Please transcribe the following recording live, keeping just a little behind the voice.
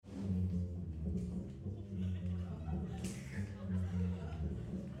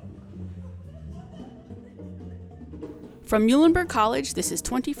From Muhlenberg College, this is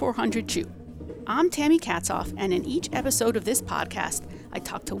 2400 Chew. I'm Tammy Katzoff, and in each episode of this podcast, I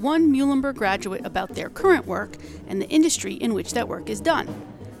talk to one Muhlenberg graduate about their current work and the industry in which that work is done.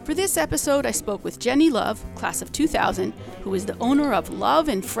 For this episode, I spoke with Jenny Love, class of 2000, who is the owner of Love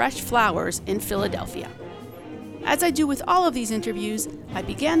and Fresh Flowers in Philadelphia. As I do with all of these interviews, I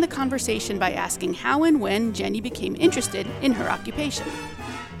began the conversation by asking how and when Jenny became interested in her occupation.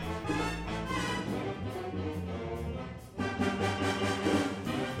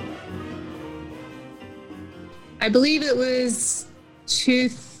 I believe it was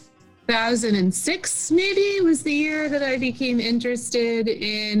 2006, maybe, was the year that I became interested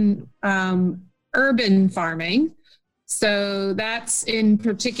in urban farming. So that's in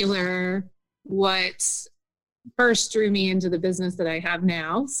particular what first drew me into the business that I have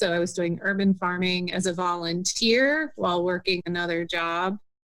now. So I was doing urban farming as a volunteer while working another job,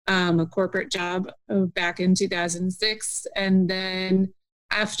 a corporate job back in 2006. And then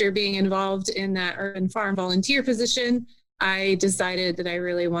after being involved in that urban farm volunteer position, I decided that I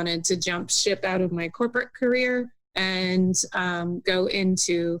really wanted to jump ship out of my corporate career and go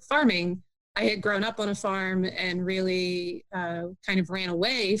into farming. I had grown up on a farm and really kind of ran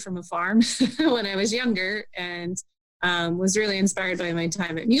away from a farm when I was younger, and was really inspired by my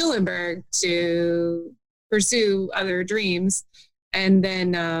time at Muhlenberg to pursue other dreams. And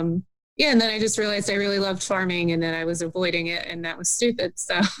then and then I just realized I really loved farming and that I was avoiding it, and that was stupid.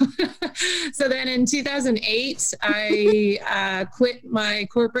 So, so then in 2008, I quit my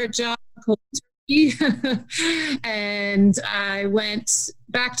corporate job and I went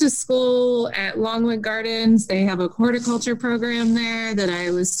back to school at Longwood Gardens. They have a horticulture program there that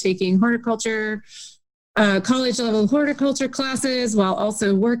I was taking horticulture, college level horticulture classes while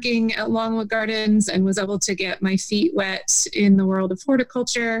also working at Longwood Gardens, and was able to get my feet wet in the world of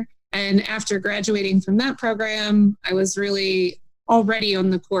horticulture. And after graduating from that program, I was really already on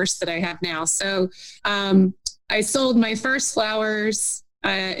the course that I have now. So I sold my first flowers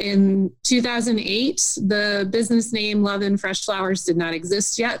in 2008. The business name Love and Fresh Flowers did not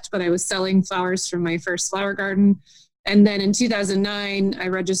exist yet, but I was selling flowers from my first flower garden. And then in 2009, I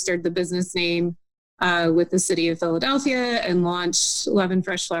registered the business name with the city of Philadelphia and launched Love and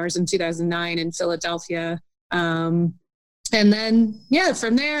Fresh Flowers in 2009 in Philadelphia. And then,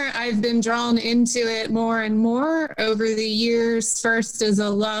 from there, I've been drawn into it more and more over the years, first as a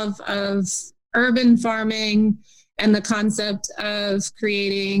love of urban farming and the concept of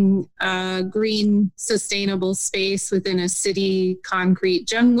creating a green, sustainable space within a city concrete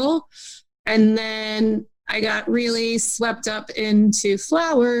jungle. And then I got really swept up into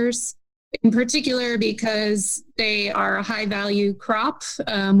flowers, in particular because they are a high value crop,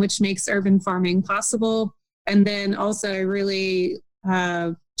 which makes urban farming possible. And then also I really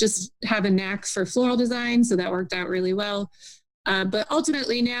just have a knack for floral design, so that worked out really well. But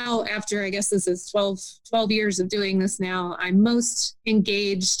ultimately now, after I guess this is 12 years of doing this now, I'm most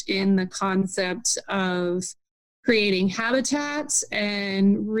engaged in the concept of creating habitats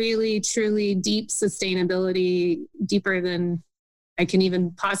and really, truly deep sustainability, deeper than I can even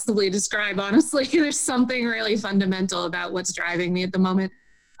possibly describe, honestly. There's something really fundamental about what's driving me at the moment.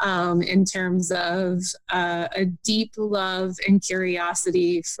 In terms of a deep love and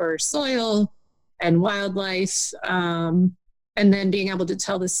curiosity for soil and wildlife, and then being able to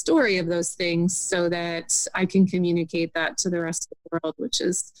tell the story of those things so that I can communicate that to the rest of the world, which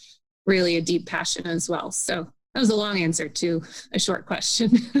is really a deep passion as well. So that was a long answer to a short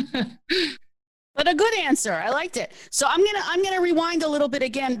question. But a good answer. I liked it. So I'm gonna rewind a little bit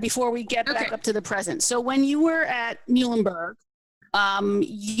again before we get back up to the present. So when you were at Muhlenberg,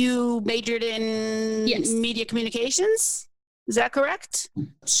 you majored in media communications. Is that correct?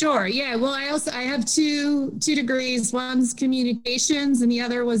 Sure. Yeah. Well, I have two degrees. One's communications and the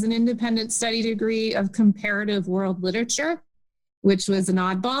other was an independent study degree of comparative world literature, which was an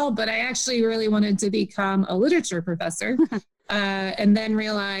oddball, but I actually really wanted to become a literature professor, and then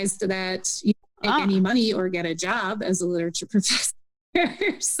realized that you don't make any money or get a job as a literature professor.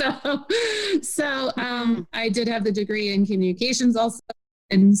 So I did have the degree in communications also,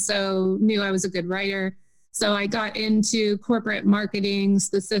 and so knew I was a good writer. So I got into corporate marketing,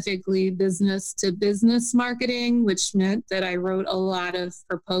 specifically business to business marketing, which meant that I wrote a lot of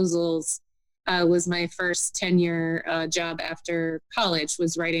proposals. Was my first tenure job after college,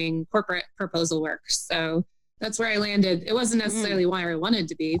 was writing corporate proposal work. So that's where I landed. It wasn't necessarily where I wanted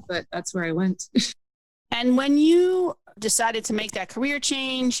to be, but that's where I went. And when you decided to make that career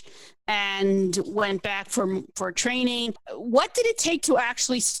change and went back for training, what did it take to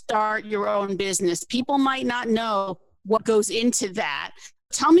actually start your own business? People might not know what goes into that.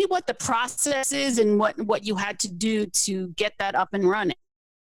 Tell me what the process is and what you had to do to get that up and running.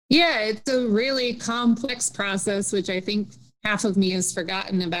 Yeah, it's a really complex process, which I think half of me has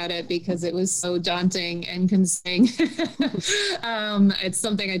forgotten about it because it was so daunting and consuming. It's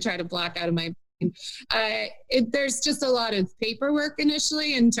something I try to block out of my brain. There's just a lot of paperwork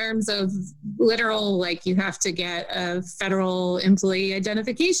initially in terms of literal, like you have to get a federal employee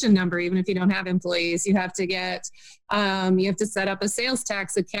identification number, even if you don't have employees. You have to set up a sales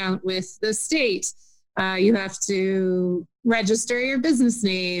tax account with the state. You have to register your business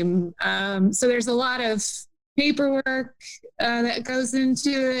name. So there's a lot of paperwork that goes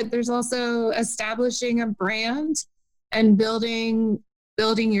into it. There's also establishing a brand and building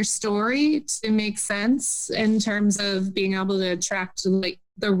your story to make sense in terms of being able to attract like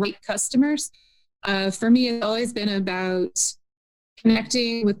the right customers. For me, it's always been about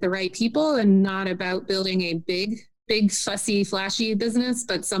connecting with the right people and not about building a big, fussy, flashy business,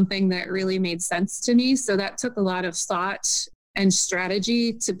 but something that really made sense to me. So that took a lot of thought and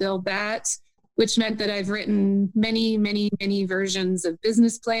strategy to build that, which meant that I've written many, many, many versions of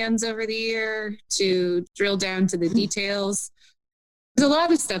business plans over the year to drill down to the details. There's a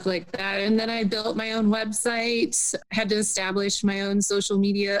lot of stuff like that. And then I built my own website, had to establish my own social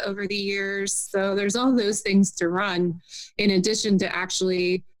media over the years. So there's all those things to run in addition to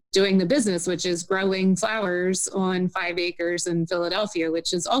actually doing the business, which is growing flowers on 5 acres in Philadelphia,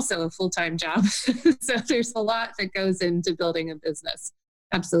 which is also a full-time job. So there's a lot that goes into building a business.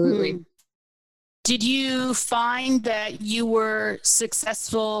 Absolutely. Did you find that you were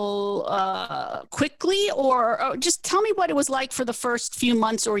successful quickly, or just tell me what it was like for the first few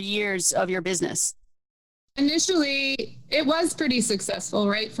months or years of your business? Initially, it was pretty successful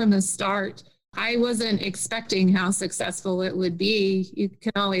right from the start. I wasn't expecting how successful it would be. You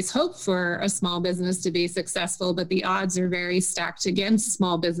can always hope for a small business to be successful, but the odds are very stacked against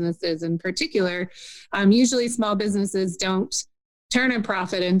small businesses in particular. Usually small businesses don't turn a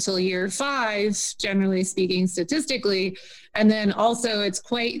profit until year 5, generally speaking, statistically. And then also it's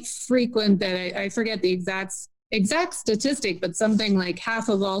quite frequent that I forget the exact statistic, but something like half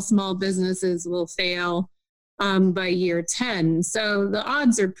of all small businesses will fail by year 10. So the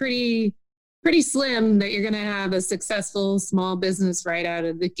odds are pretty slim that you're going to have a successful small business right out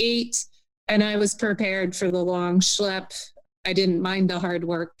of the gate. And I was prepared for the long schlep. I didn't mind the hard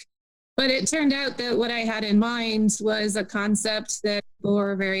work. But it turned out that what I had in mind was a concept that people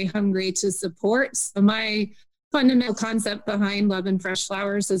were very hungry to support. So my fundamental concept behind Love and Fresh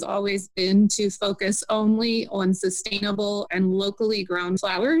Flowers has always been to focus only on sustainable and locally grown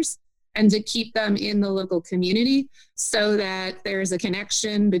flowers and to keep them in the local community so that there's a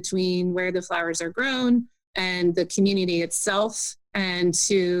connection between where the flowers are grown and the community itself, and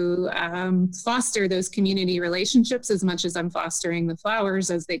to foster those community relationships as much as I'm fostering the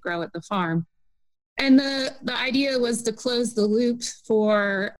flowers as they grow at the farm. And the idea was to close the loop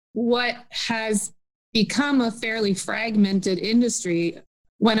for what has become a fairly fragmented industry.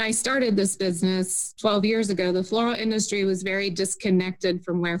 When I started this business 12 years ago, the floral industry was very disconnected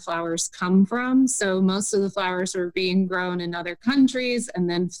from where flowers come from. So most of the flowers were being grown in other countries and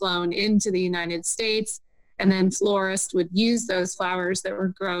then flown into the United States. And then florists would use those flowers that were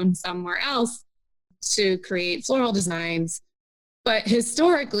grown somewhere else to create floral designs. But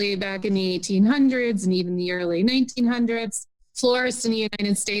historically, back in the 1800s and even the early 1900s, florists in the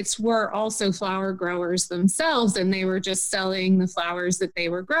United States were also flower growers themselves, and they were just selling the flowers that they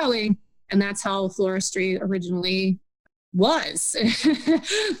were growing. And that's how floristry originally was.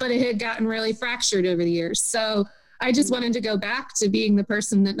 But it had gotten really fractured over the years. So I just wanted to go back to being the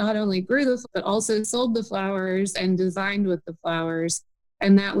person that not only grew the, but also sold the flowers and designed with the flowers.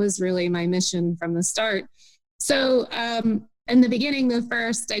 And that was really my mission from the start. So in the beginning, the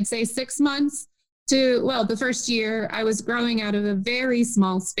first, I'd say 6 months the first year, I was growing out of a very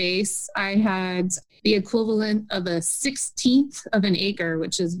small space. I had the equivalent of a 16th of an acre,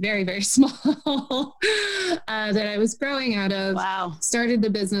 which is very, very small, that I was growing out of. Wow. Started the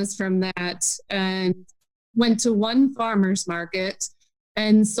business from that and went to one farmer's market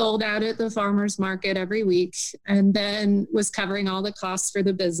and sold out at the farmer's market every week, and then was covering all the costs for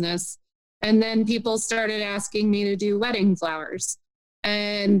the business. And then people started asking me to do wedding flowers.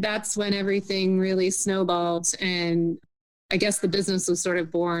 And that's when everything really snowballed. And I guess the business was sort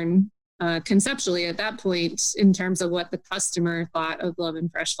of born conceptually at that point in terms of what the customer thought of Love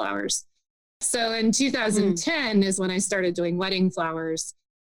and Fresh Flowers. So in 2010 is when I started doing wedding flowers.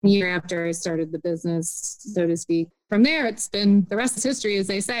 A year after I started the business, so to speak. From there, it's been, the rest is history, as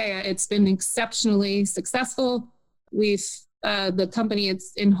they say. It's been exceptionally successful. The company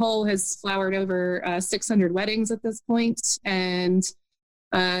it's in whole has flowered over 600 weddings at this point. And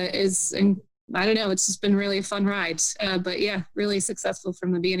and I don't know, it's just been really a fun ride. But yeah, really successful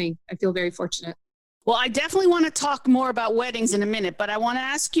from the beginning. I feel very fortunate. Well, I definitely want to talk more about weddings in a minute, but I want to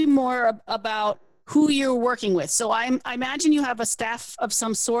ask you more about who you're working with. So I imagine you have a staff of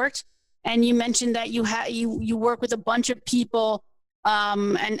some sort, and you mentioned that you work with a bunch of people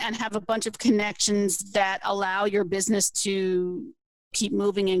and have a bunch of connections that allow your business to keep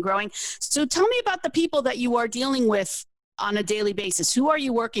moving and growing. So tell me about the people that you are dealing with on a daily basis. Who are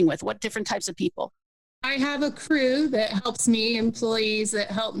you working with? What different types of people? I have a crew that helps me, employees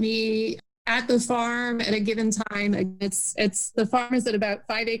that help me at the farm at a given time. It's the farm is at about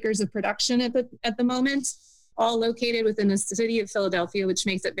 5 acres of production at the moment, all located within the city of Philadelphia, which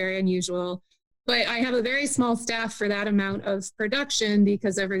makes it very unusual. But I have a very small staff for that amount of production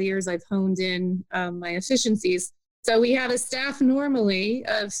because over the years I've honed in my efficiencies. So we have a staff normally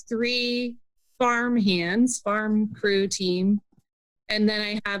of 3 farm hands, farm crew team. And then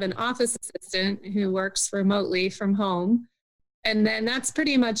I have an office assistant who works remotely from home. And then that's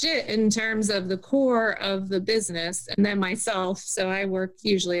pretty much it in terms of the core of the business. And then myself. So I work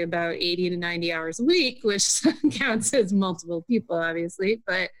usually about 80 to 90 hours a week, which counts as multiple people, obviously.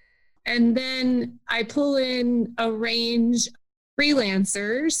 And then I pull in a range of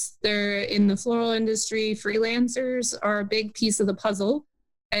freelancers. They're in the floral industry. Freelancers are a big piece of the puzzle.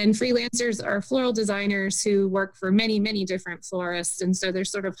 And freelancers are floral designers who work for many, many different florists. And so they're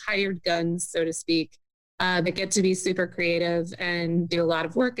sort of hired guns, so to speak, that get to be super creative and do a lot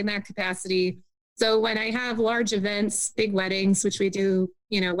of work in that capacity. So when I have large events, big weddings, which we do,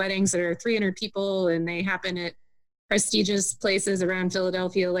 weddings that are 300 people and they happen at prestigious places around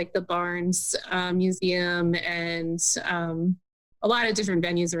Philadelphia, like the Barnes Museum and a lot of different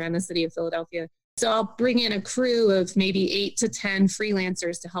venues around the city of Philadelphia. So I'll bring in a crew of maybe 8 to 10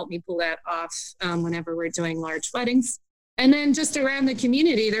 freelancers to help me pull that off whenever we're doing large weddings. And then just around the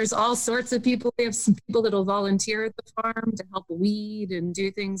community, there's all sorts of people. We have some people that'll volunteer at the farm to help weed and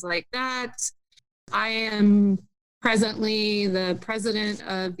do things like that. I am presently the president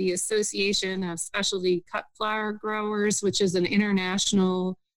of the Association of Specialty Cut Flower Growers, which is an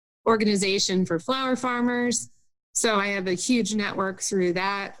international organization for flower farmers. So I have a huge network through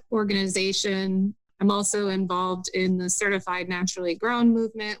that organization. I'm also involved in the Certified Naturally Grown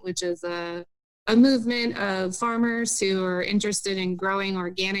movement, which is a movement of farmers who are interested in growing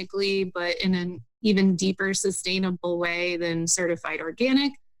organically, but in an even deeper, sustainable way than certified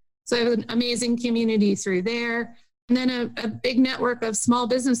organic. So I have an amazing community through there. And then a big network of small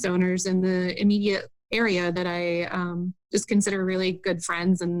business owners in the immediate area that I just consider really good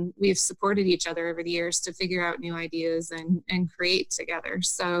friends, and we've supported each other over the years to figure out new ideas and create together.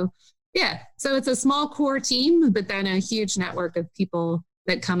 So yeah, so it's a small core team, but then a huge network of people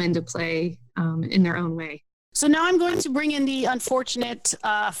that come into play in their own way. So now I'm going to bring in the unfortunate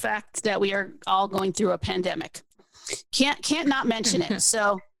fact that we are all going through a pandemic. Can't not mention it.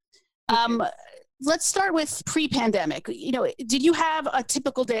 So let's start with pre-pandemic. Did you have a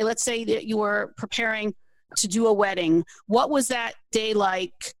typical day? Let's say that you were preparing to do a wedding. What was that day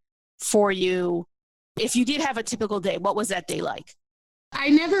like for you? If you did have a typical day, what was that day like? I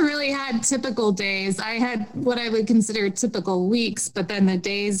never really had typical days. I had what I would consider typical weeks, but then the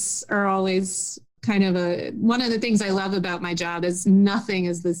days are always kind of one of the things I love about my job is nothing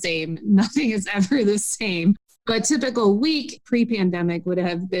is the same. Nothing is ever the same. But typical week pre-pandemic would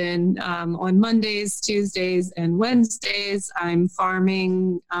have been on Mondays, Tuesdays, and Wednesdays, I'm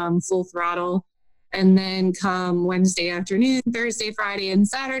farming full throttle. And then come Wednesday afternoon, Thursday, Friday, and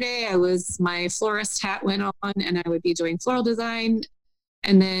Saturday, my florist hat went on and I would be doing floral design.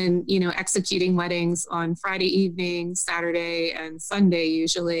 And then, executing weddings on Friday evening, Saturday, and Sunday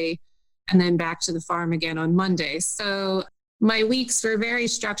usually, and then back to the farm again on Monday. So my weeks were very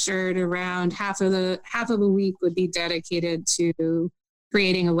structured around half of a week would be dedicated to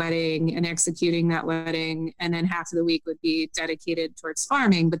creating a wedding and executing that wedding. And then half of the week would be dedicated towards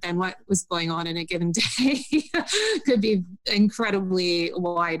farming. But then what was going on in a given day could be incredibly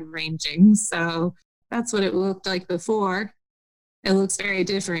wide ranging. So that's what it looked like before. It looks very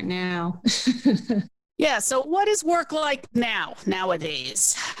different now. Yeah. So what is work like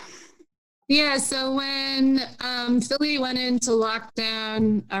nowadays? Yeah. So when Philly went into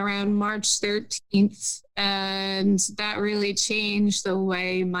lockdown around March 13th, and that really changed the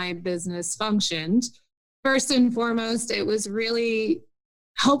way my business functioned. First and foremost, it was really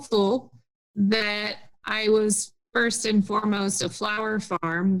helpful that I was first and foremost a flower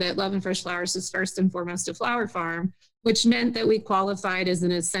farm, that Love and Fresh Flowers is first and foremost a flower farm, which meant that we qualified as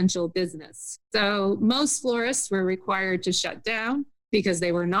an essential business. So most florists were required to shut down. because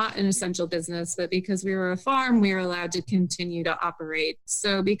they were not an essential business, but because we were a farm, we were allowed to continue to operate.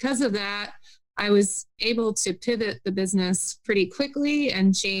 So because of that, I was able to pivot the business pretty quickly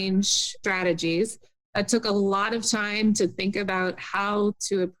and change strategies. It took a lot of time to think about how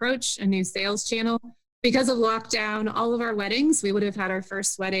to approach a new sales channel. Because of lockdown, all of our weddings, we would have had our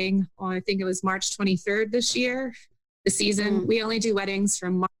first wedding on, I think it was March 23rd this year. The season, we only do weddings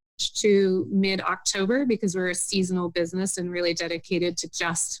from March to mid-October because we're a seasonal business and really dedicated to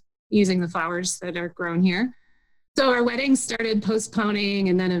just using the flowers that are grown here. So our weddings started postponing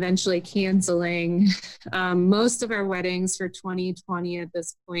and then eventually canceling. Most of our weddings for 2020 at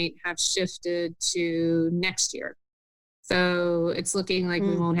this point have shifted to next year. So it's looking like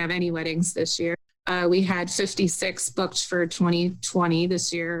we won't have any weddings this year. We had 56 booked for 2020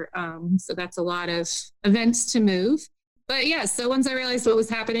 this year. So that's a lot of events to move. But yeah, so once I realized what was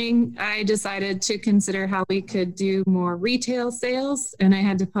happening, I decided to consider how we could do more retail sales. And I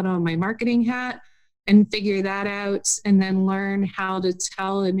had to put on my marketing hat and figure that out, and then learn how to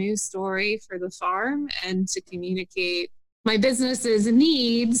tell a new story for the farm and to communicate my business's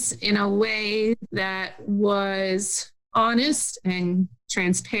needs in a way that was honest and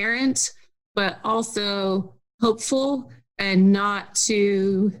transparent, but also hopeful and not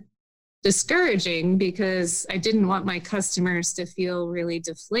too discouraging, because I didn't want my customers to feel really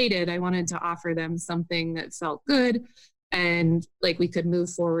deflated. I wanted to offer them something that felt good and like we could move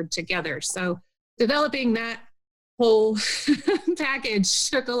forward together. So developing that whole package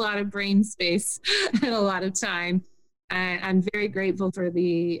took a lot of brain space and a lot of time. I'm very grateful for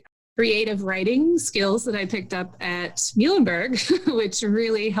the creative writing skills that I picked up at Muhlenberg, which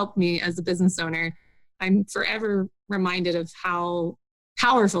really helped me as a business owner. I'm forever reminded of how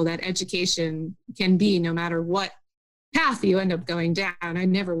powerful that education can be, no matter what path you end up going down. I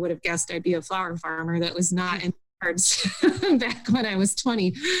never would have guessed I'd be a flower farmer. That was not in cards back when I was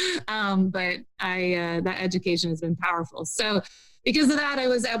 20. But that education has been powerful. So because of that, I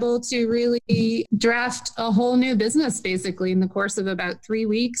was able to really draft a whole new business, basically in the course of about 3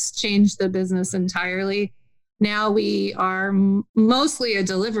 weeks, change the business entirely. Now we are mostly a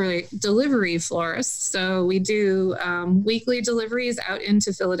delivery florist. So we do weekly deliveries out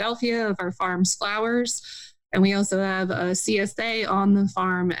into Philadelphia of our farm's flowers. And we also have a CSA on the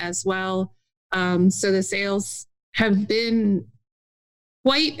farm as well. So the sales have been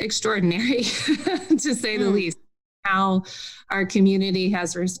quite extraordinary, to say the least, how our community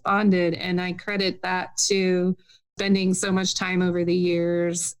has responded. And I credit that to spending so much time over the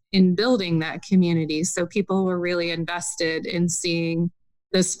years in building that community. So people were really invested in seeing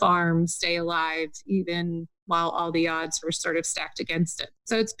this farm stay alive, even while all the odds were sort of stacked against it.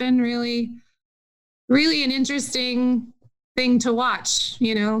 So it's been really, really an interesting thing to watch.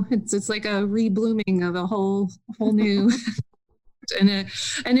 You know, it's like a reblooming of a whole new. And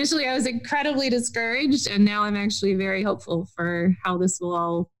initially I was incredibly discouraged, and now I'm actually very hopeful for how this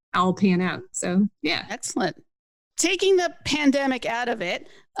will all pan out. So yeah. Excellent. Taking the pandemic out of it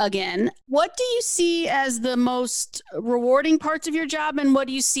again, what do you see as the most rewarding parts of your job, and what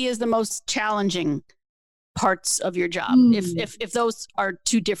do you see as the most challenging parts of your job, if those are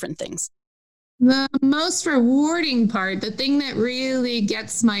two different things? The most rewarding part, the thing that really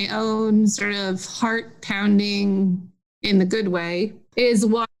gets my own sort of heart pounding in the good way, is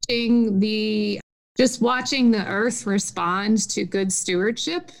watching the earth respond to good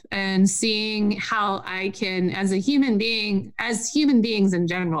stewardship, and seeing how I can, as human beings in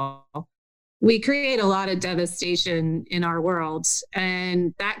general, we create a lot of devastation in our world,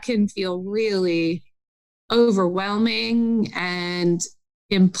 and that can feel really overwhelming and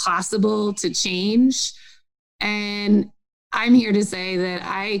impossible to change. And I'm here to say that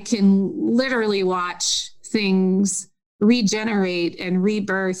I can literally watch things regenerate and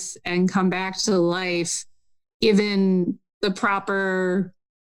rebirth and come back to life, given the proper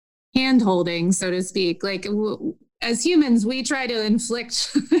hand-holding, so to speak. Like, as humans, we try to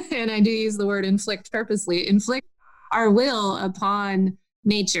inflict, and I do use the word inflict purposely, inflict our will upon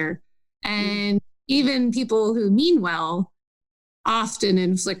nature. And even people who mean well often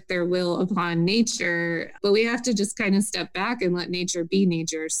inflict their will upon nature, but we have to just kind of step back and let nature be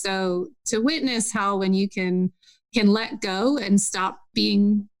nature. So to witness how, when you can let go and stop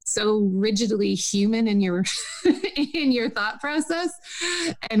being so rigidly human in your in your thought process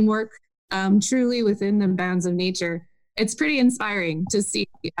and work truly within the bounds of nature, it's pretty inspiring to see.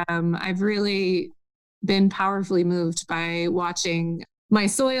 I've really been powerfully moved by watching my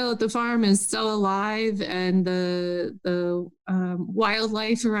soil at the farm is still alive, and the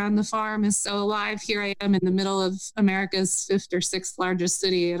wildlife around the farm is still alive. Here I am in the middle of America's fifth or sixth largest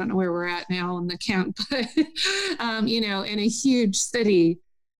city. I don't know where we're at now on the count, but in a huge city,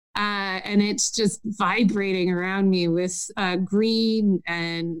 and it's just vibrating around me with green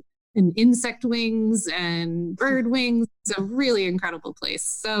and insect wings and bird wings. It's a really incredible place.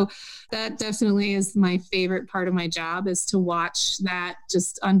 So that definitely is my favorite part of my job, is to watch that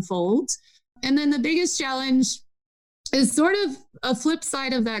just unfold. And then the biggest challenge is sort of a flip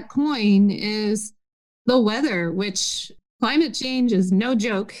side of that coin, is the weather, which climate change is no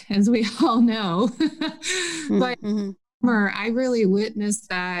joke, as we all know. But I really witnessed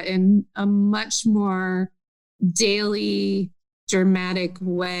that in a much more daily, dramatic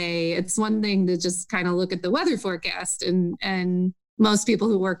way. It's one thing to just kind of look at the weather forecast, and most people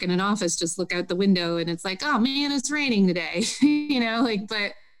who work in an office just look out the window and it's like, oh man, it's raining today.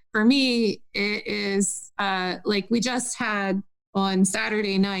 But for me, it is like we just had on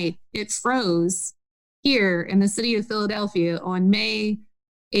Saturday night, it froze here in the city of Philadelphia on May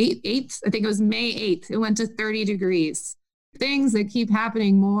 8th. I think it was May 8th. It went to 30 degrees. Things that keep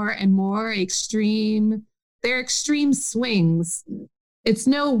happening more and more extreme. They're extreme swings. It's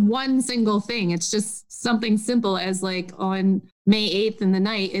no one single thing. It's just something simple as like on May 8th in the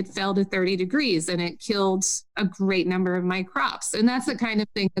night, it fell to 30 degrees and it killed a great number of my crops. And that's the kind of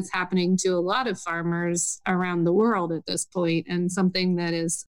thing that's happening to a lot of farmers around the world at this point, and something that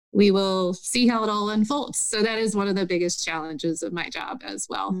is, we will see how it all unfolds. So that is one of the biggest challenges of my job as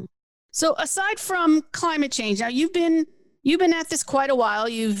well. So aside from climate change, now you've been at this quite a while.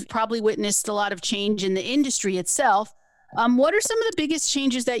 You've probably witnessed a lot of change in the industry itself. What are some of the biggest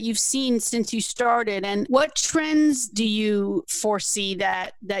changes that you've seen since you started, and what trends do you foresee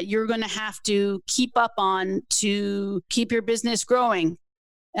that you're going to have to keep up on to keep your business growing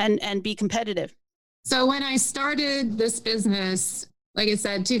and be competitive? So when I started this business, like I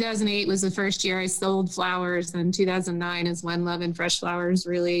said, 2008 was the first year I sold flowers, and 2009 is when Love and Fresh Flowers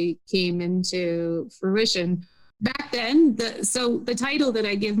really came into fruition. Back then, the title that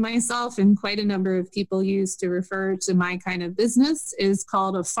I give myself and quite a number of people use to refer to my kind of business is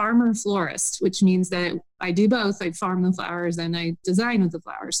called a farmer florist, which means that I do both. I farm the flowers and I design with the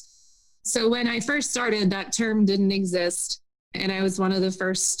flowers. So when I first started, that term didn't exist. And I was one of the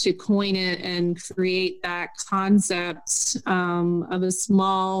first to coin it and create that concept of a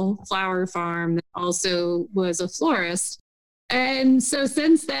small flower farm that also was a florist. And so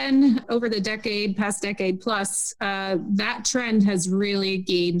since then, over the past decade plus, that trend has really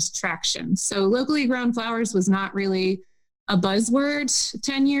gained traction. So locally grown flowers was not really a buzzword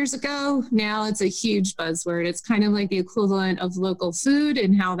 10 years ago. Now it's a huge buzzword. It's kind of like the equivalent of local food,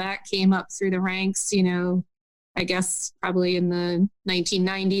 and how that came up through the ranks, I guess probably in the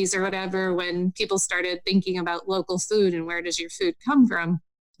 1990s or whatever, when people started thinking about local food and where does your food come from.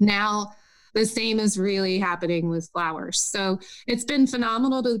 Now, the same is really happening with flowers. So it's been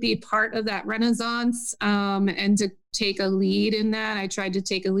phenomenal to be part of that renaissance and to take a lead in that. I tried to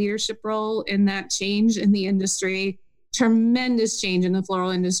take a leadership role in that change in the industry. Tremendous change in the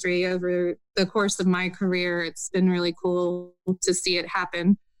floral industry over the course of my career. It's been really cool to see it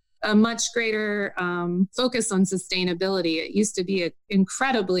happen. A much greater focus on sustainability. It used to be an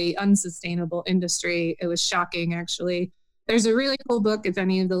incredibly unsustainable industry. It was shocking, actually. There's a really cool book, if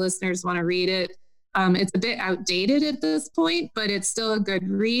any of the listeners want to read it. It's a bit outdated at this point, but it's still a good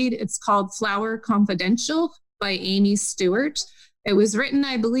read. It's called Flower Confidential by Amy Stewart. It was written,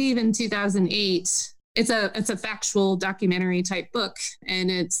 I believe, in 2008. It's a factual documentary type book, and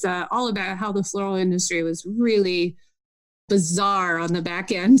it's all about how the floral industry was really bizarre on the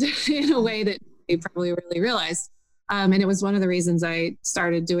back end in a way that they probably really realized. And it was one of the reasons I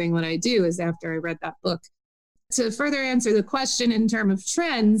started doing what I do, is after I read that book. To further answer the question in terms of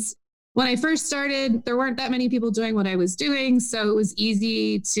trends, when I first started, there weren't that many people doing what I was doing, so it was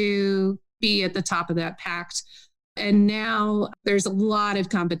easy to be at the top of that pack. And now there's a lot of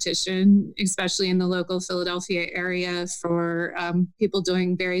competition, especially in the local Philadelphia area, for people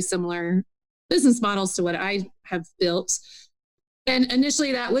doing very similar business models to what I have built. And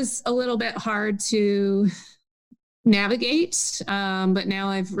initially that was a little bit hard to navigate, but now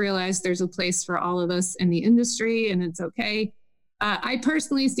I've realized there's a place for all of us in the industry, and it's okay. I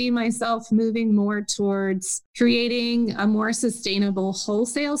personally see myself moving more towards creating a more sustainable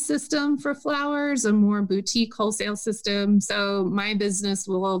wholesale system for flowers, a more boutique wholesale system. So my business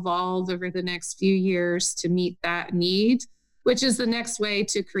will evolve over the next few years to meet that need, which is the next way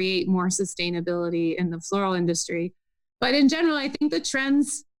to create more sustainability in the floral industry. But in general, I think the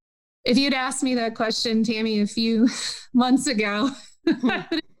trends, if you'd asked me that question, Tammy, a few months ago,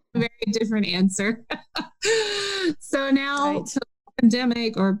 A very different answer. So now, Right.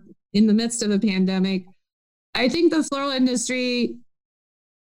 pandemic or in the midst of a pandemic, I think the floral industry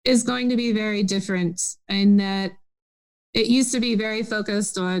is going to be very different in that it used to be very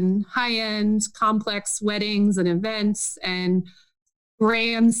focused on high-end, complex weddings and events and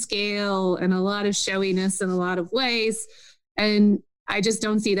grand scale and a lot of showiness in a lot of ways. And I just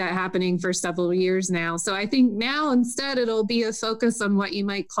don't see that happening for several years now. So I think now instead it'll be a focus on what you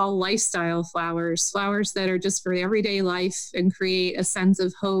might call lifestyle flowers, flowers that are just for everyday life and create a sense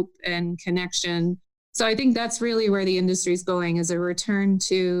of hope and connection. So I think that's really where the industry is going, is a return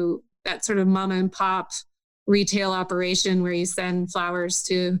to that sort of mom and pop retail operation where you send flowers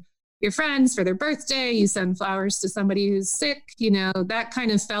to your friends for their birthday, you send flowers to somebody who's sick, that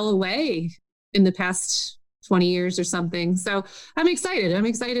kind of fell away in the past 20 years or something. So I'm excited. I'm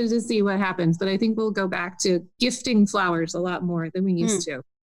excited to see what happens, but I think we'll go back to gifting flowers a lot more than we used to.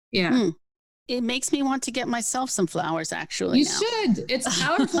 Yeah. It makes me want to get myself some flowers, actually. You now. should. It's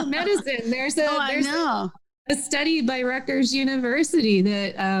powerful medicine. There's I a study by Rutgers University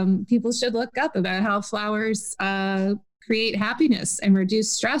that people should look up about how flowers create happiness and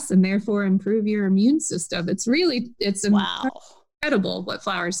reduce stress and therefore improve your immune system. It's incredible what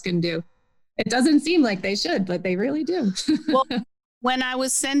flowers can do. It doesn't seem like they should, but they really do. Well, when I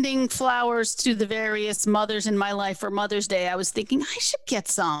was sending flowers to the various mothers in my life for Mother's Day, I was thinking I should get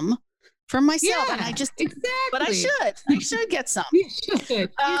some for myself. Yeah, and I just, exactly. But I should get some. You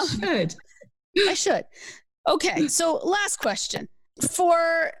should. I should. Okay. So last question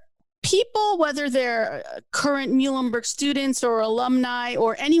for people, whether they're current Muhlenberg students or alumni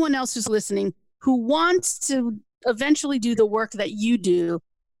or anyone else who's listening who wants to eventually do the work that you do,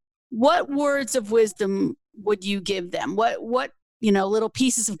 what words of wisdom would you give them? What little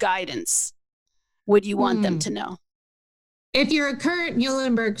pieces of guidance would you want them to know? If you're a current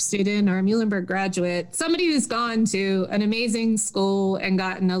Muhlenberg student or a Muhlenberg graduate, somebody who's gone to an amazing school and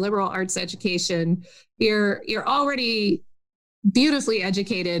gotten a liberal arts education, you're already beautifully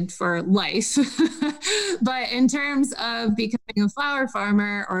educated for life. But in terms of becoming a flower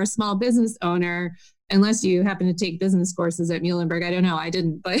farmer or a small business owner, unless you happen to take business courses at Muhlenberg, I don't know, I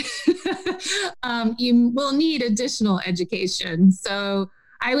didn't, but you will need additional education. So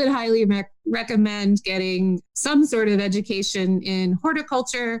I would highly recommend getting some sort of education in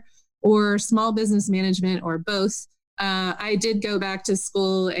horticulture or small business management or both. I did go back to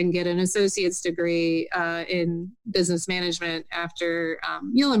school and get an associate's degree in business management after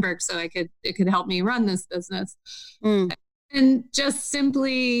Muhlenberg, so it could help me run this business. And just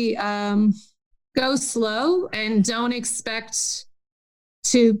simply go slow and don't expect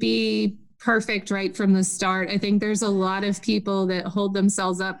to be perfect right from the start. I think there's a lot of people that hold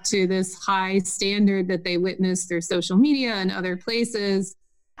themselves up to this high standard that they witness through social media and other places.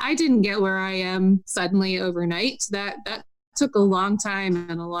 I didn't get where I am suddenly overnight. That took a long time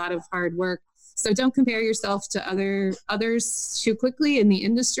and a lot of hard work. So don't compare yourself to others too quickly in the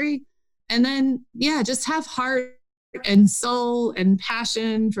industry. And then, just have heart and soul and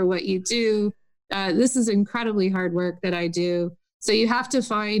passion for what you do. This is incredibly hard work that I do. So you have to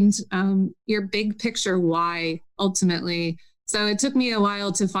find your big picture why ultimately. So it took me a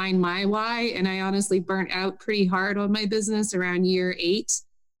while to find my why, and I honestly burnt out pretty hard on my business around year 8.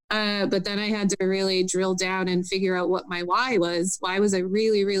 But then I had to really drill down and figure out what my why was. Why was I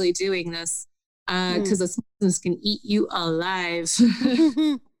really, really doing this? Because a small business can eat you alive.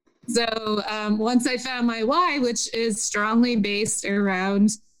 So once I found my why, which is strongly based around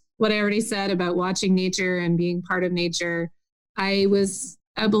what I already said about watching nature and being part of nature, I was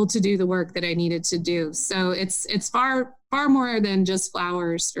able to do the work that I needed to do. So it's far more than just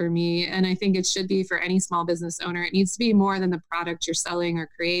flowers for me. And I think it should be for any small business owner. It needs to be more than the product you're selling or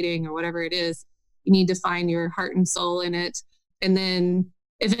creating or whatever it is. You need to find your heart and soul in it. And then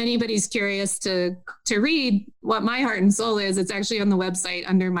if anybody's curious to read what my heart and soul is, it's actually on the website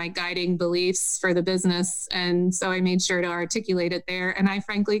under my guiding beliefs for the business. And so I made sure to articulate it there. And I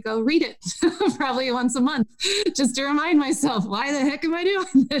frankly go read it probably once a month just to remind myself, why the heck am I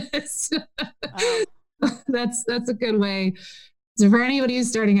doing this? That's a good way. So for anybody who's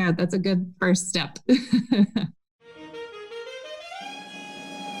starting out, that's a good first step.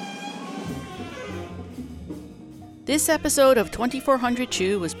 This episode of 2400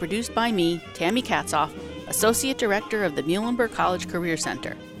 Chew was produced by me, Tammy Katzoff, Associate Director of the Muhlenberg College Career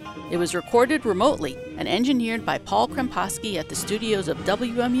Center. It was recorded remotely and engineered by Paul Kremposki at the studios of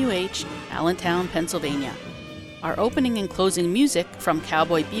WMUH, Allentown, Pennsylvania. Our opening and closing music from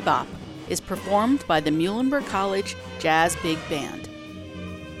Cowboy Bebop is performed by the Muhlenberg College Jazz Big Band.